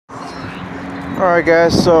Alright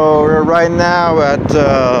guys, so we're right now at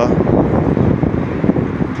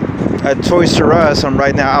Toys R Us. I'm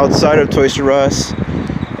right now outside of Toys R Us.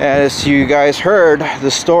 And as you guys heard the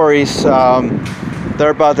stories, they're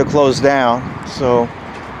about to close down. So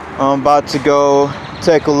I'm about to go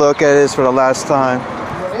take a look at this for the last time.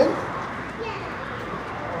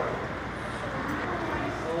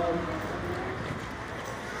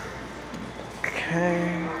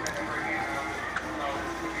 Okay.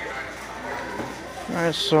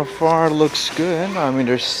 Alright, so far looks good. I mean,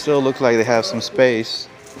 they still look like they have some space.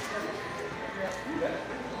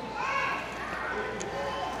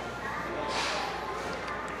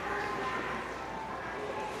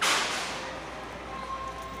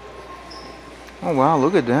 Oh wow,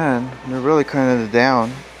 look at that. They're really kind of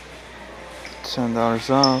down. $10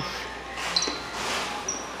 off.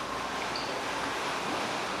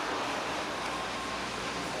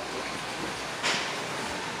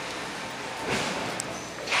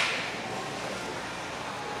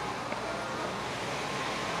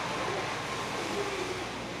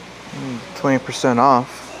 Mm, 20%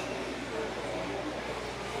 off.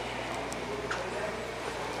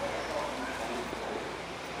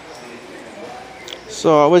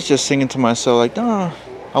 So I was just thinking to myself, like, oh,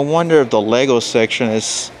 I wonder if the Lego section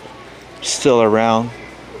is still around.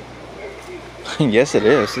 Yes, it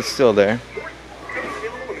is. It's still there.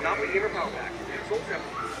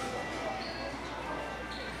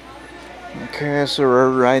 Okay, so we're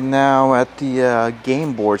right now at the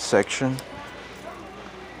game board section.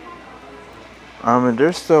 And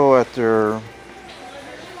they're still at their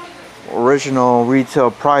original retail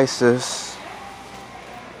prices.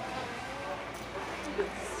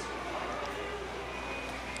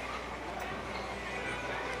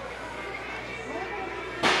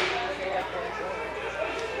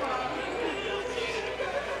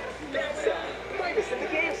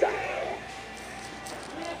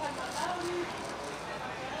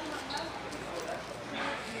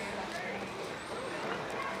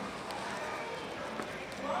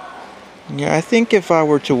 Yeah, I think if I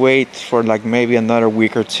were to wait for like maybe another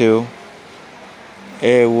week or two,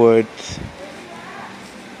 it would...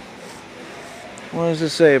 What does it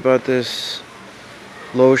say about this?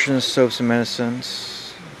 Lotions, soaps, and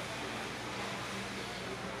medicines.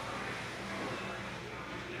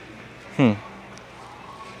 Yeah,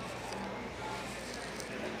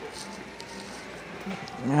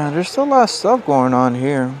 there's still a lot of stuff going on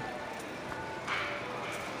here.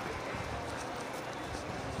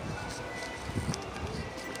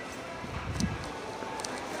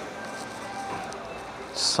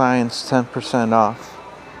 Science 10% off.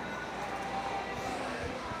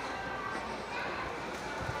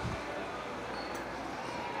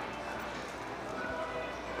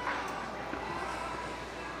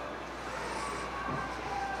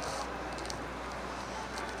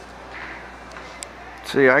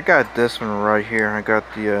 See, I got this one right here. I got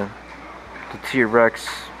the T-Rex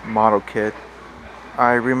model kit.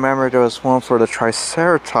 I remember there was one for the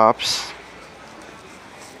Triceratops.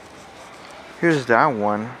 Here's that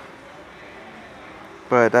one.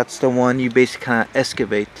 But that's the one you basically kind of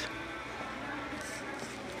excavate.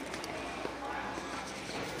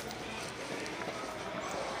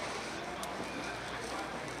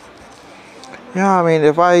 Yeah, I mean,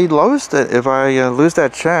 if I lose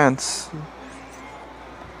that chance,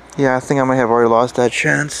 yeah, I think I might have already lost that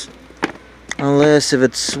chance. Unless if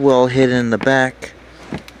it's well hidden in the back.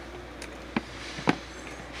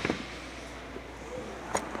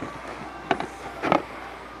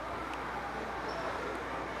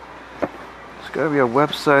 There's gotta be a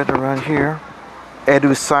website around here.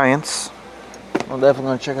 Edu Science. I'm definitely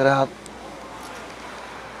gonna check it out.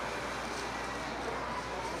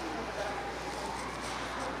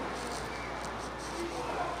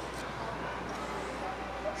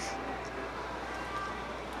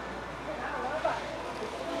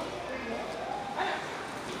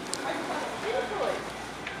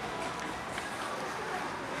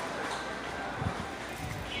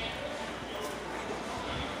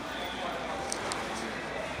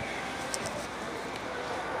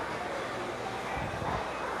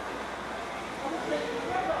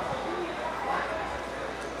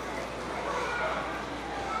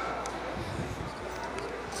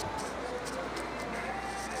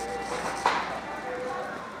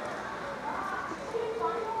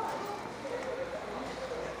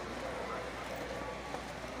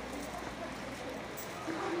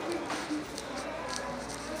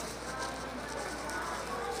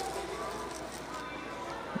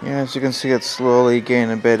 Yeah, as you can see, it's slowly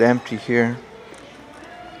getting a bit empty here.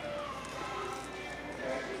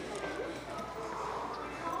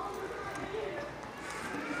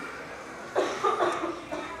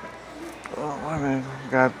 I mean,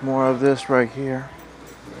 got more of this right here.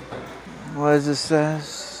 What does it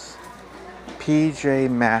says? PJ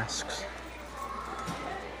Masks.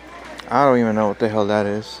 I don't even know what the hell that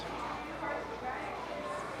is.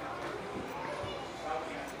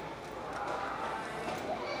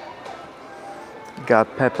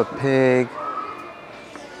 Got Peppa Pig.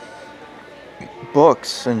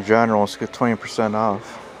 Books in general, it's get 20%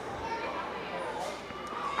 off.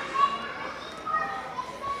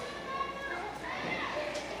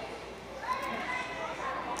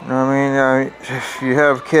 I mean, if you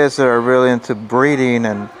have kids that are really into breeding,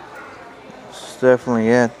 and it's definitely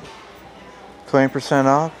it. 20%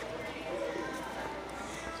 off.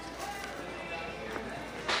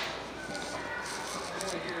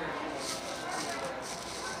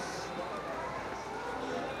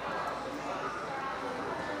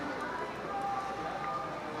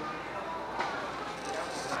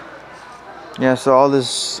 Yeah, so all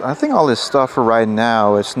this, I think all this stuff for right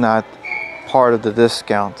now, it's not part of the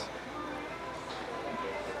discount.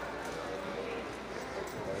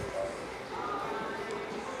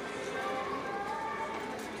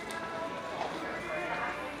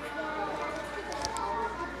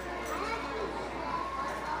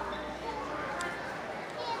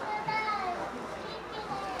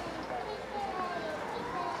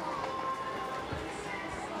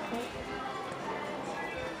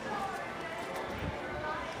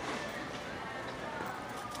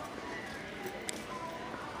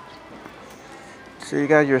 So you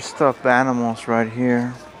got your stuffed animals right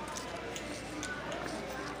here.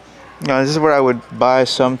 Now, this is where I would buy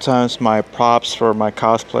sometimes my props for my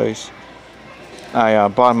cosplays. I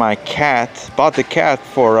bought the cat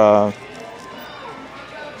for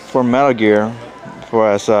Metal Gear,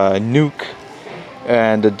 as Nuke,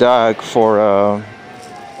 and the dog for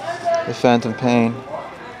the Phantom Pain.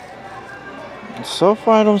 So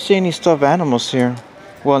far, I don't see any stuffed animals here.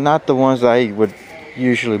 Well, not the ones that I would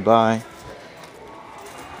usually buy.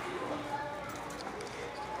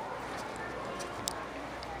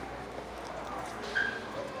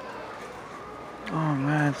 Oh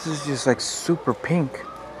man, this is just like super pink.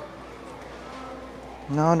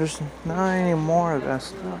 No, there's not any more of that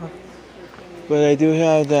stuff. But I do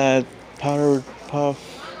have that powdered puff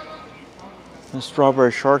and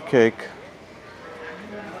strawberry shortcake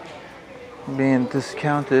being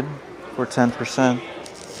discounted for 10%.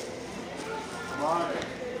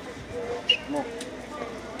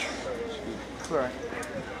 Sorry.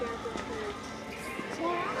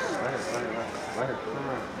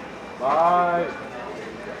 Bye.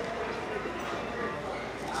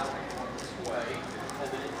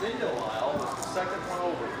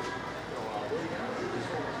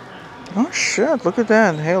 Oh shit, look at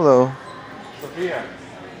that Halo.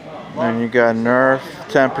 And you got Nerf,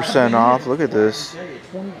 10% off. Look at this.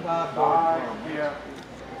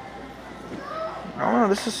 Oh,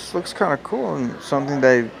 this looks kind of cool and something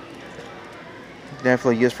they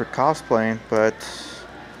definitely use for cosplaying, but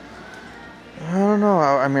I don't know.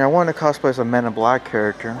 I mean, I want to cosplay as a Men in Black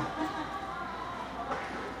character.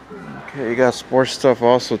 Okay, you got sports stuff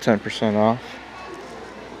also 10% off.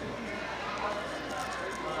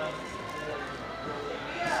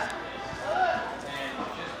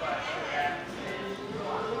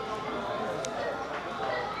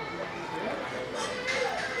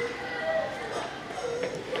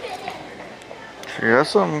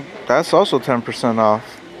 Yeah, that's also 10% off.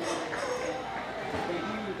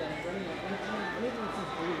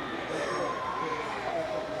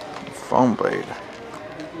 Foam blade.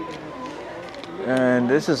 And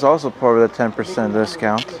this is also part of the 10%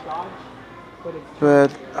 discount.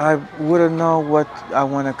 But I wouldn't know what I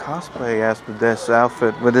want to cosplay as with this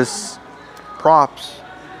outfit, with this props.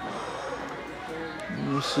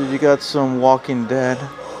 So you got some Walking Dead.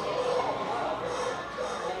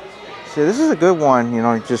 See, this is a good one, you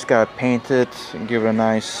know, you just gotta paint it and give it a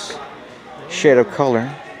nice shade of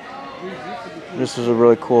color. This is a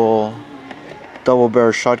really cool double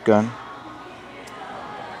barrel shotgun.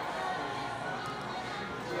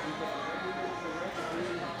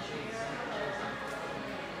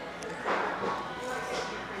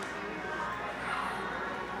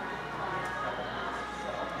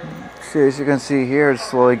 See, as you can see here, it's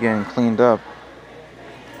slowly getting cleaned up.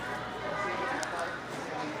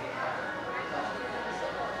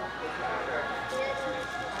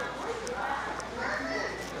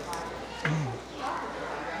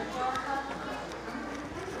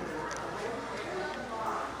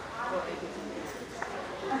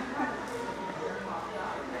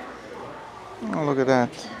 Oh, look at that.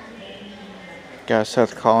 Got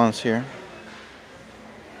Seth Collins here.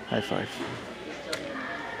 High five.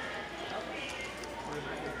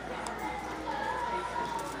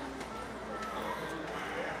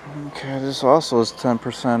 Okay, this also is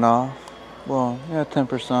 10% off. Well, yeah,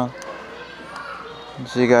 10%.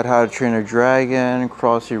 So you got How to Train Your Dragon,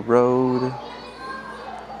 Crossy Road,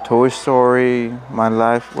 Toy Story, My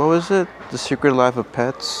Life. What was it? The Secret Life of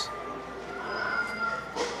Pets.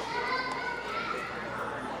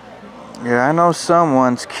 Yeah, I know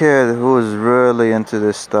someone's kid who is really into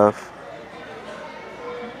this stuff.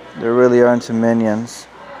 They really are into Minions.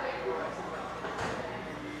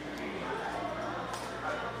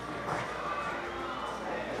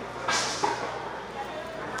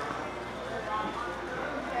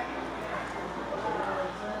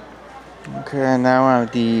 Okay, now I'm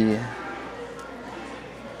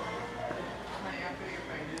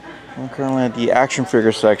currently at the action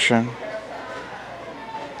figure section.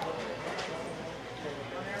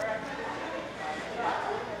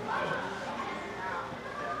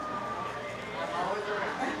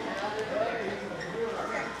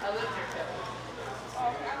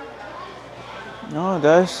 No,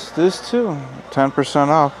 that's this too. 10%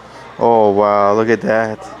 off. Oh wow, look at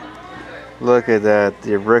that. Look at that,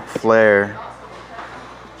 the Ric Flair.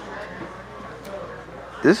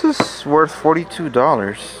 This is worth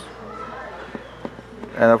 $42.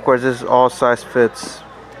 And of course, this is all size fits.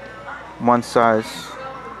 One size.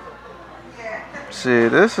 See,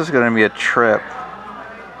 this is gonna be a trip.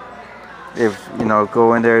 If you know,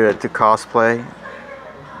 go in there to cosplay,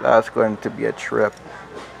 that's going to be a trip.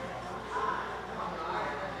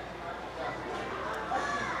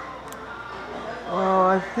 Well,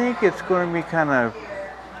 I think it's going to be kind of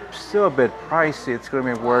still a bit pricey. It's going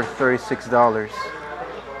to be worth $36.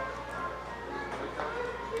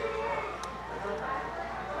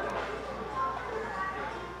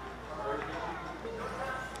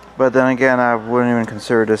 But then again, I wouldn't even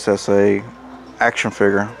consider this as a action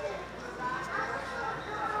figure.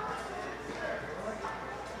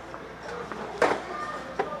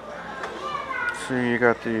 So you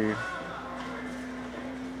got the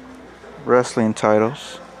wrestling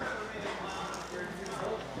titles.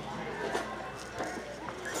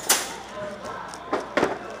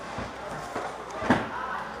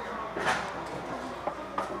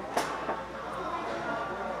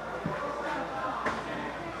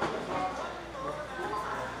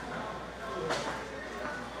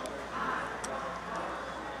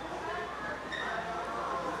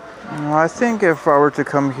 I think if I were to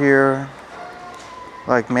come here,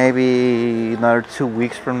 like maybe another 2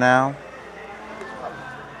 weeks from now.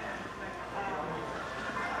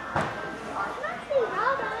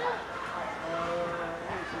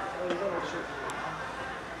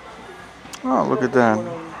 Oh, look at that,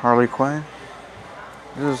 Harley Quinn.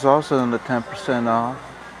 This is also in the 10% off.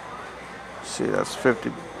 See, that's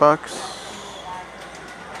 $50.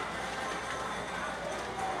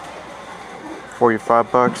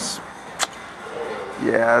 45 bucks.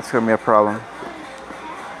 Yeah, that's gonna be a problem.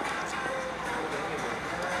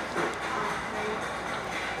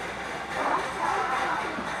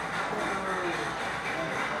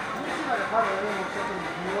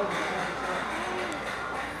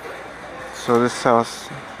 So this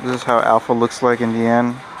is how Alpha looks like in the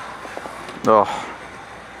end. Oh.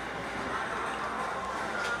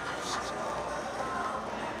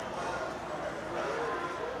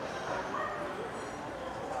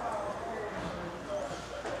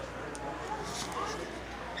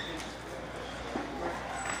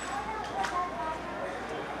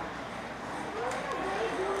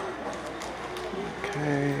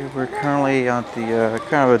 Okay, we're currently on the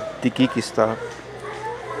kind of the geeky stuff.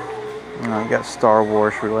 You know, you got Star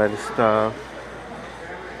Wars related stuff.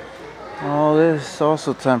 Oh, this is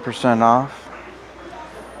also 10% off.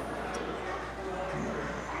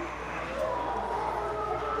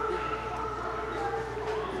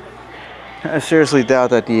 I seriously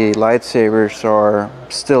doubt that the lightsabers are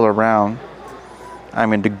still around. I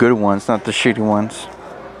mean the good ones, not the shitty ones.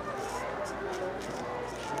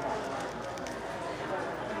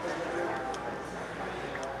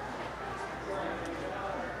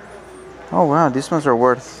 Oh wow, these ones are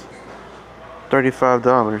worth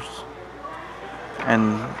 $35.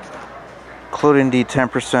 And including the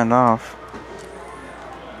 10% off.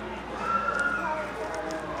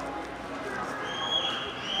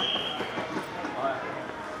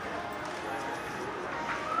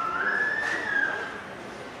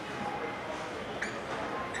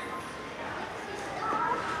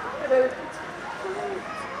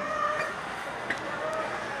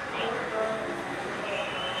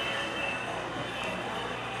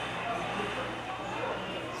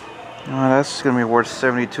 Oh, that's gonna be worth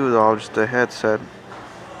 $72, the headset.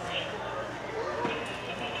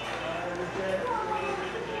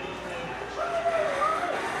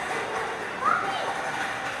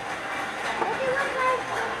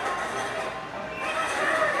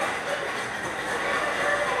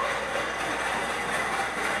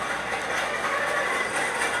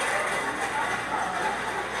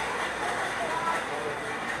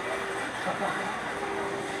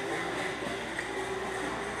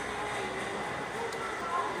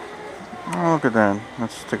 look at that.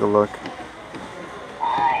 Let's take a look.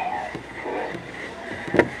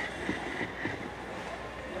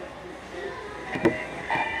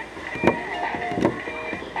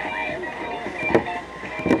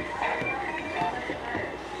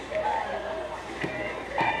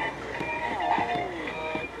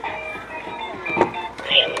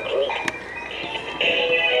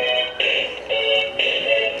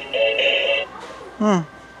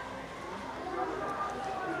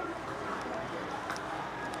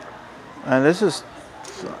 And this is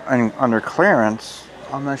under clearance.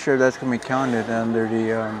 I'm not sure if that's gonna be counted under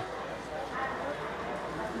the.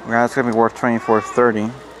 Yeah, it's gonna be worth $24.30.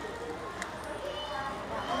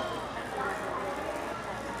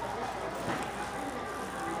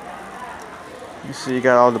 You see, you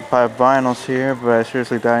got all the 5 vinyls here, but I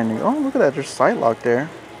seriously died. Oh, look at that! There's side lock there.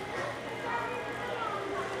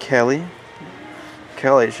 Kelly,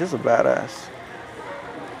 she's a badass.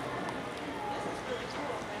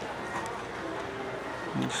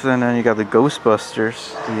 So then you got the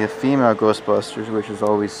Ghostbusters, the female Ghostbusters, which is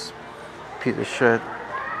always a piece of shit.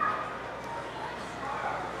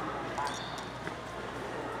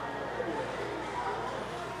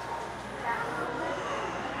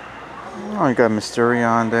 Oh, you got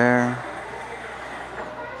Mysterion there.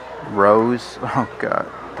 Rose. Oh god.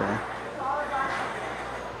 There.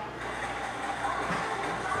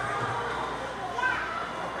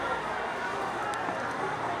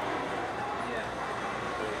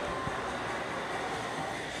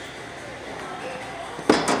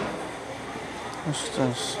 What's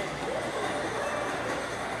this?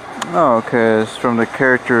 Oh, okay, it's from the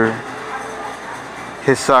character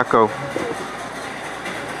Hisako.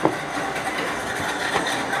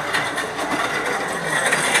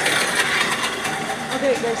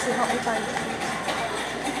 Okay, guys, so help me find it.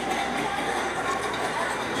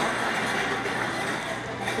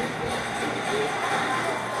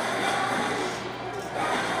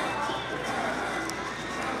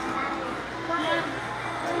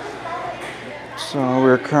 So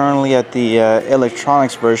we're currently at the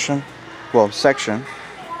electronics version, well, section.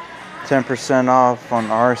 10% off on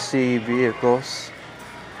RC vehicles.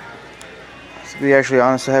 To be actually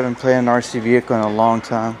honest, I haven't played an RC vehicle in a long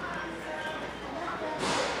time.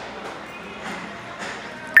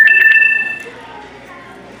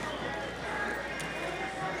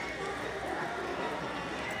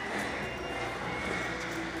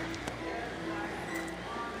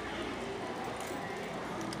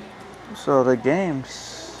 So the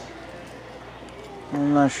games,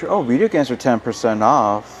 I'm not sure. Oh, video games are 10%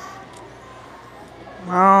 off.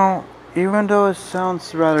 Well, even though it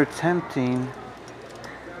sounds rather tempting,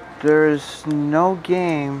 there's no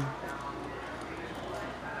game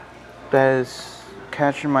that is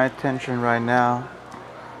catching my attention right now.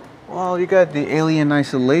 Well, you got the Alien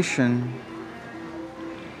Isolation,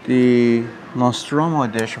 the Nostromo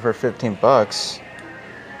edition for $15,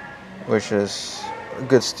 which is a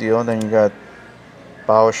good steal. Then you got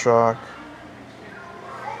BioShock.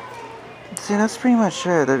 See, that's pretty much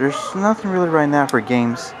it. There's nothing really right now for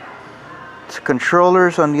games.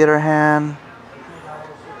 Controllers, on the other hand,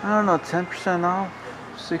 I don't know, 10% off,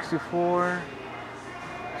 64,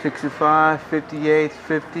 65, 58,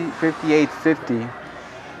 50, 58, 50.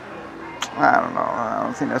 I don't know. I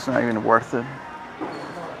don't think that's not even worth it.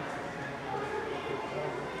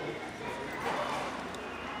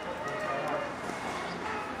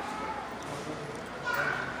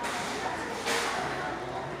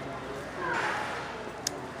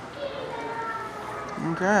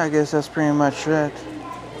 Okay, I guess that's pretty much it.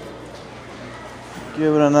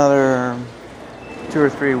 Give it another 2 or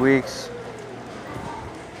 3 weeks.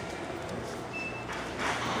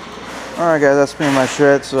 Alright guys, that's pretty much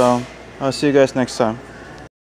it, so I'll see you guys next time.